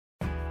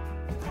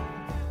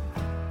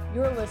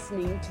You're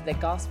listening to the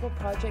Gospel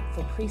Project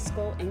for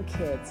Preschool and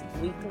Kids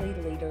Weekly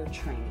Leader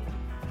Training.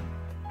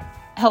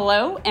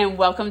 Hello, and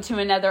welcome to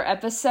another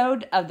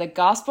episode of the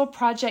Gospel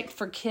Project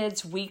for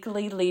Kids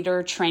Weekly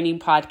Leader Training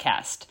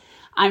Podcast.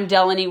 I'm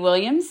Delaney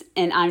Williams,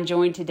 and I'm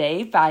joined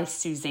today by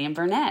Suzanne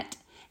Burnett.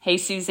 Hey,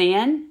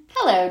 Suzanne.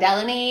 Hello,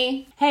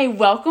 Delaney. Hey,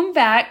 welcome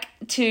back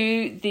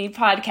to the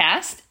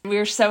podcast.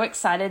 We're so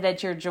excited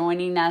that you're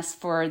joining us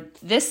for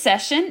this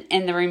session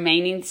and the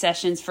remaining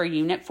sessions for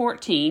Unit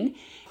 14.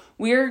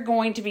 We're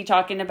going to be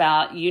talking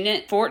about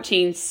Unit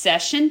 14,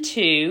 Session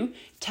 2,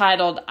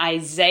 titled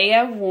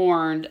Isaiah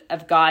Warned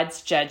of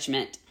God's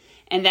Judgment.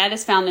 And that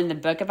is found in the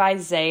book of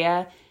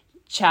Isaiah,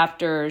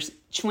 chapters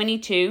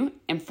 22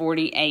 and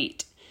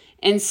 48.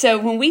 And so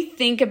when we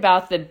think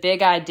about the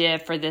big idea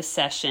for this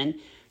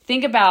session,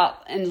 think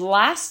about in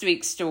last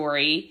week's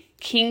story,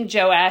 King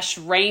Joash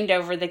reigned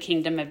over the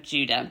kingdom of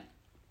Judah.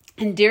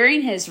 And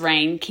during his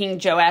reign, King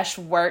Joash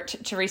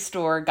worked to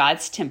restore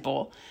God's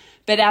temple.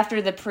 But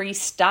after the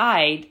priests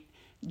died,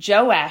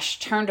 Joash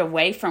turned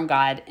away from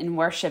God and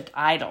worshipped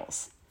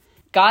idols.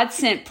 God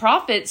sent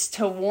prophets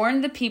to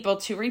warn the people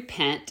to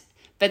repent,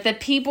 but the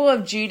people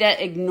of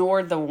Judah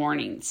ignored the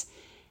warnings.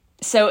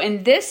 So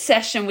in this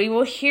session, we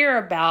will hear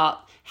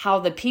about how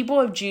the people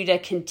of Judah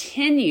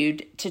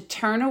continued to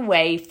turn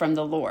away from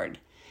the Lord.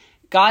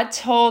 God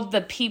told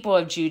the people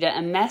of Judah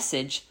a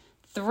message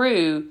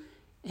through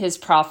his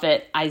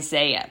prophet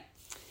Isaiah.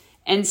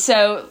 And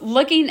so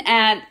looking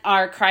at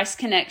our Christ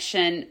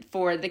connection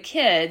for the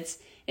kids,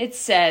 it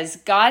says,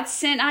 God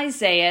sent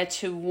Isaiah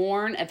to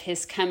warn of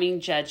his coming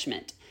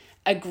judgment.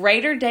 A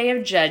greater day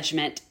of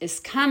judgment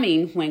is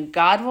coming when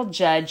God will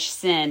judge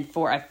sin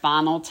for a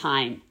final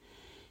time.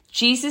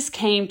 Jesus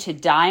came to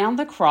die on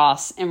the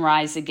cross and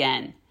rise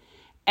again.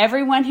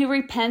 Everyone who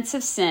repents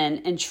of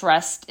sin and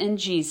trusts in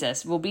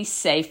Jesus will be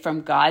safe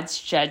from God's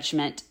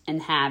judgment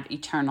and have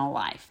eternal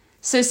life.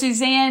 So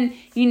Suzanne,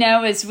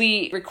 as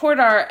we record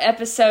our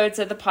episodes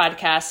of the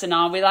podcast and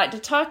all, we like to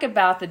talk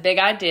about the big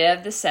idea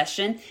of the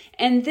session,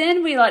 and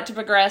then we like to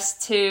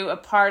progress to a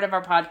part of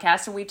our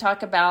podcast where we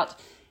talk about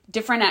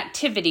different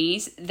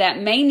activities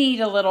that may need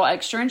a little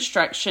extra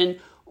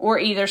instruction or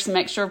either some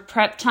extra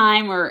prep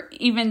time or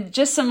even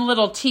just some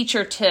little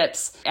teacher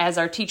tips as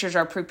our teachers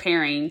are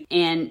preparing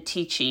and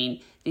teaching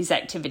these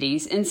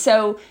activities. And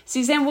so,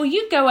 Suzanne, will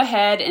you go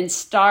ahead and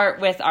start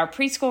with our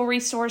preschool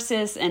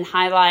resources and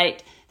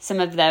highlight some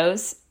of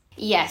those?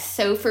 Yes,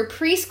 so for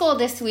preschool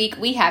this week,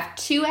 we have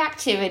two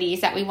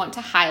activities that we want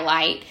to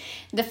highlight.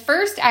 The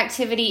first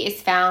activity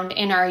is found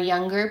in our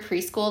younger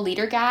preschool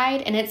leader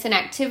guide, and it's an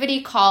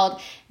activity called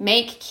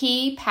Make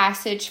Key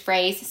Passage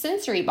Phrase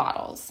Sensory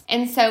Bottles.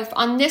 And so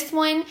on this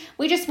one,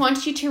 we just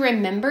want you to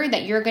remember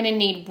that you're going to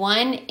need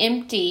one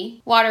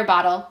empty water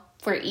bottle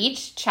for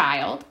each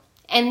child.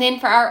 And then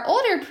for our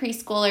older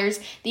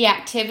preschoolers, the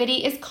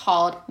activity is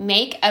called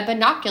Make a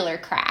Binocular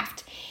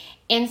Craft.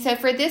 And so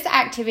for this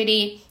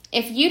activity,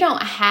 if you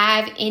don't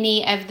have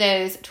any of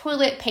those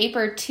toilet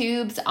paper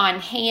tubes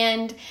on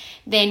hand,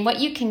 then what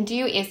you can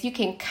do is you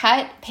can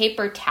cut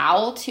paper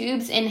towel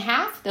tubes in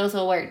half. Those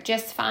will work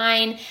just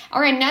fine.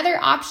 Or another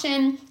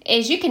option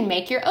is you can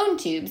make your own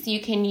tubes.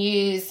 You can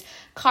use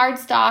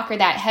cardstock or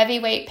that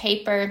heavyweight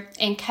paper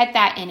and cut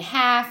that in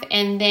half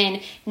and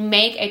then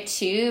make a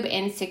tube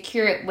and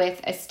secure it with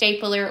a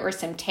stapler or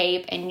some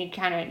tape, and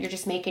you're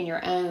just making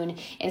your own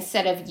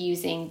instead of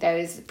using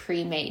those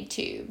pre-made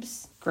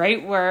tubes.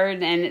 Great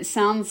word, and it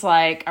sounds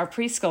like our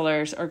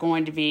preschoolers are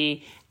going to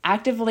be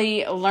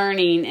actively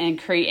learning and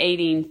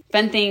creating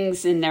fun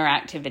things in their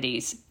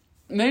activities.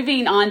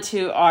 Moving on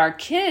to our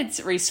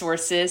kids'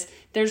 resources,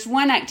 there's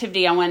one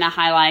activity I want to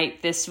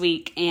highlight this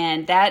week,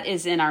 and that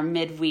is in our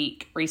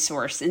midweek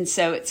resource. And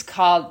so it's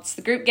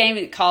the group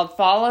game called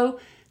Follow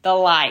the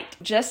Light.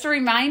 Just a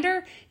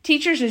reminder,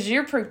 teachers, as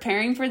you're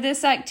preparing for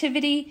this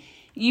activity,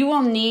 you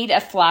will need a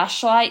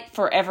flashlight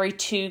for every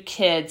 2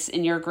 kids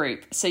in your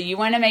group. So you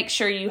want to make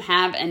sure you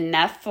have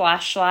enough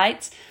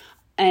flashlights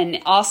and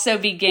also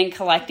begin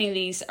collecting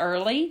these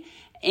early.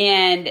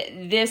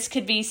 And this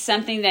could be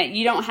something that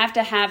you don't have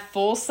to have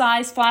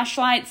full-size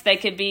flashlights. They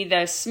could be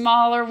the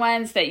smaller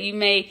ones that you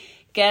may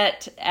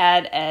get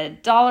at a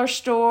dollar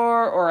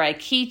store or a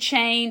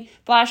keychain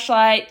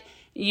flashlight.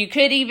 You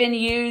could even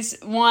use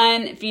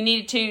one, if you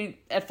needed to,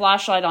 a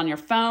flashlight on your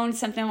phone,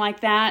 something like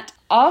that.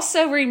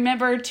 Also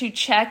remember to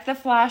check the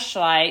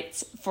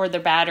flashlights for the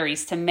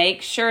batteries to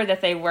make sure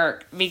that they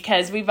work,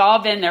 because we've all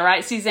been there,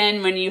 right,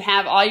 Suzanne, when you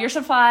have all your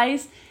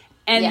supplies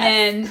and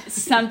then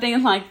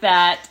something like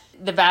that,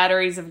 the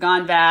batteries have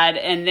gone bad,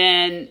 and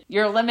then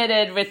you're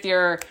limited with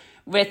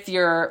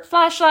your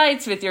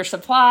flashlights, with your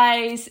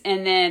supplies.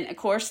 And then, of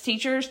course,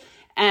 teachers,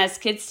 as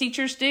kids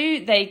teachers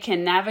do, they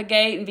can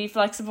navigate and be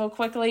flexible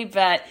quickly,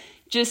 but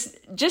just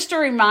a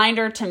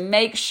reminder to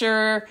make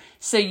sure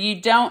so you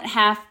don't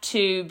have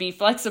to be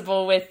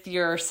flexible with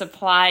your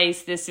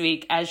supplies this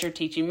week as you're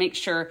teaching. Make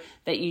sure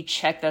that you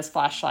check those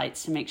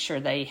flashlights to make sure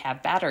they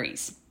have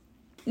batteries.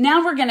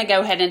 Now we're going to go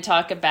ahead and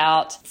talk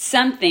about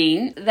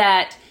something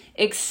that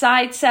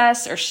excites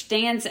us or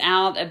stands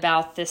out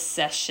about this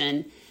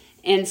session.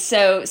 And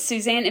so,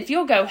 Suzanne, if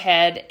you'll go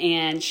ahead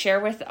and share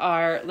with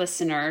our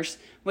listeners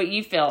what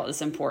you feel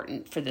is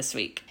important for this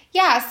week.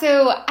 Yeah,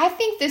 so I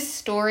think this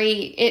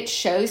story, it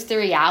shows the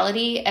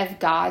reality of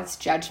God's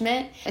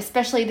judgment,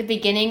 especially the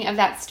beginning of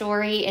that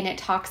story. And it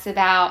talks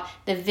about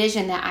the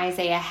vision that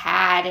Isaiah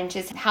had and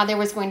just how there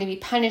was going to be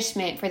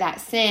punishment for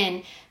that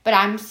sin. But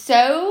I'm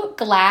so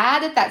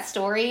glad that that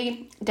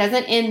story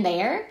doesn't end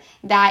there,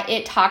 that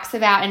it talks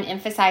about and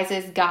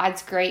emphasizes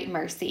God's great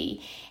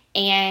mercy.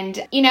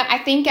 And, I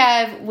think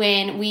of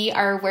when we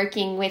are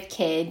working with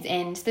kids,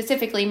 and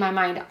specifically my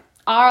mind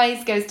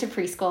always goes to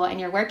preschool, and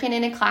you're working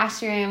in a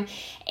classroom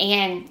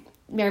and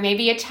there may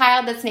be a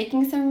child that's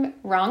making some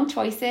wrong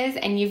choices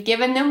and you've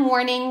given them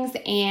warnings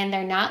and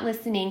they're not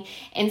listening.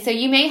 And so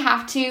you may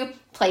have to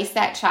place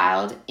that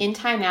child in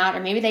timeout,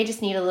 or maybe they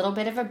just need a little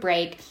bit of a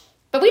break.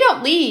 But we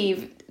don't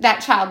leave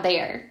that child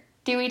there.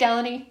 Do we,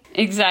 Delaney?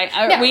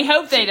 Exactly. No. We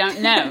hope they don't.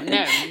 No.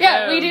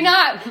 Yeah, we do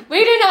not.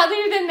 We do not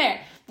leave them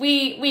there.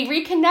 We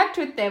reconnect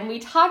with them. We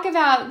talk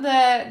about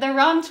the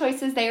wrong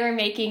choices they were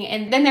making,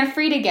 and then they're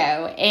free to go.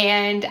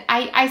 And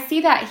I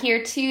see that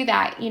here too,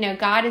 that,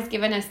 God has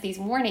given us these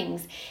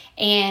warnings,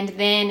 and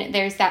then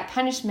there's that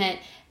punishment,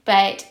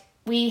 but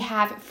we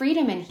have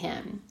freedom in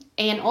Him.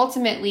 And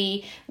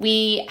ultimately,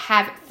 we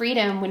have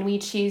freedom when we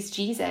choose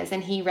Jesus,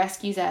 and He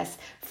rescues us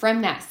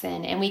from that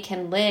sin, and we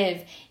can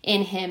live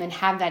in Him and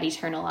have that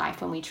eternal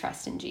life when we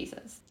trust in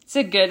Jesus. It's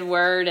a good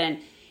word. And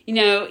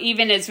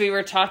even as we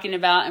were talking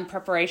about in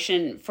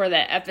preparation for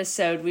that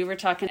episode, we were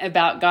talking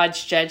about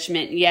God's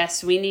judgment.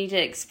 Yes, we need to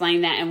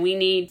explain that, and we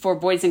need for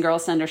boys and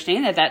girls to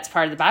understand that that's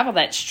part of the Bible.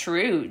 That's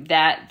true,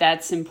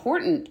 that's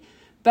important.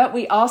 But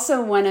we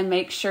also want to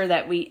make sure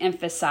that we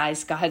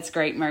emphasize God's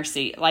great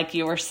mercy, like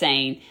you were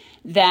saying,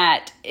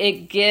 that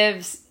it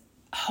gives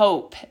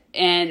hope,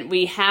 and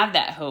we have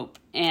that hope.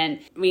 And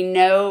we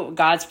know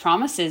God's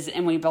promises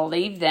and we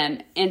believe them.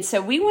 And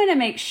so we want to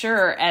make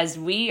sure, as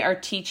we are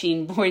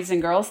teaching boys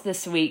and girls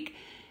this week,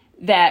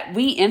 that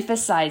we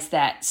emphasize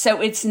that.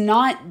 So it's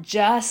not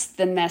just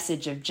the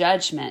message of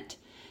judgment.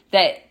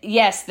 That,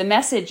 yes, the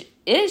message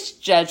is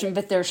judgment,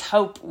 but there's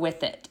hope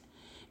with it.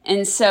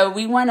 And so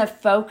we want to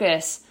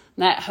focus on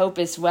that hope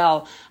as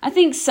well. I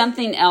think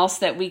something else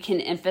that we can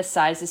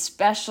emphasize,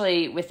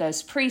 especially with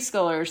those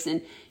preschoolers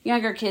and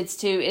younger kids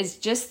too, is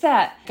just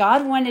that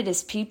God wanted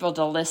His people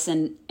to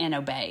listen and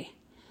obey.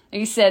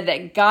 He said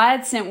that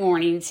God sent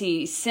warnings.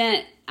 He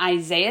sent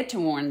Isaiah to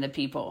warn the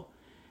people.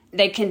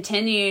 They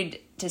continued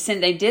to sin.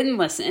 They didn't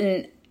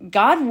listen. And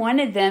God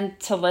wanted them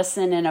to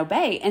listen and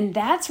obey. And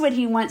that's what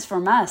He wants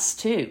from us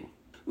too.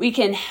 We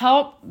can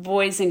help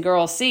boys and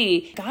girls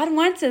see God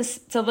wants us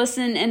to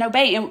listen and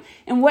obey.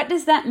 And what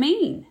does that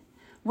mean?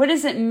 What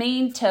does it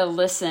mean to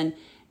listen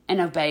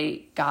and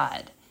obey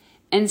God?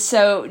 And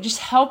so just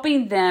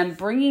helping them,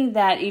 bringing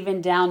that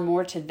even down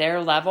more to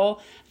their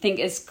level, I think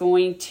is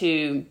going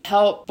to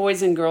help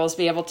boys and girls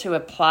be able to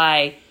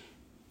apply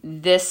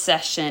this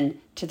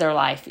session to their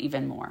life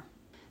even more.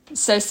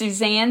 So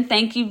Suzanne,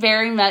 thank you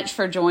very much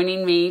for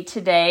joining me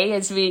today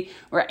as we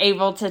were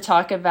able to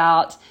talk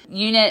about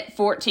Unit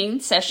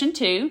 14, Session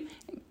 2,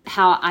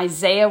 how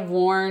Isaiah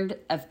warned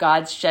of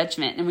God's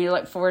judgment. And we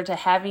look forward to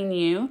having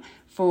you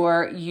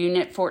for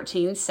Unit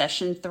 14,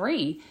 Session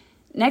 3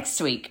 next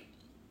week.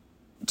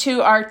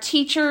 To our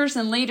teachers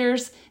and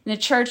leaders in the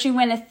church, we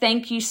want to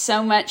thank you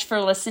so much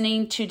for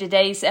listening to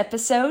today's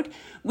episode.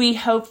 We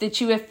hope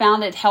that you have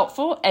found it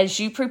helpful as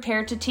you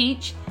prepare to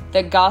teach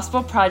the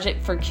Gospel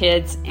Project for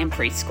Kids and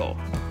Preschool.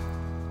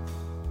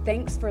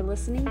 Thanks for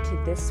listening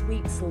to this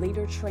week's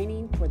leader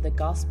training for the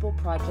Gospel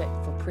Project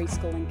for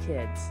Preschool and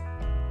Kids.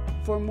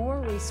 For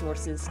more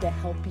resources to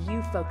help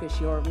you focus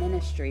your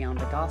ministry on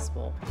the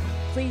gospel,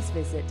 please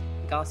visit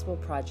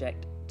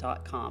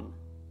gospelproject.com.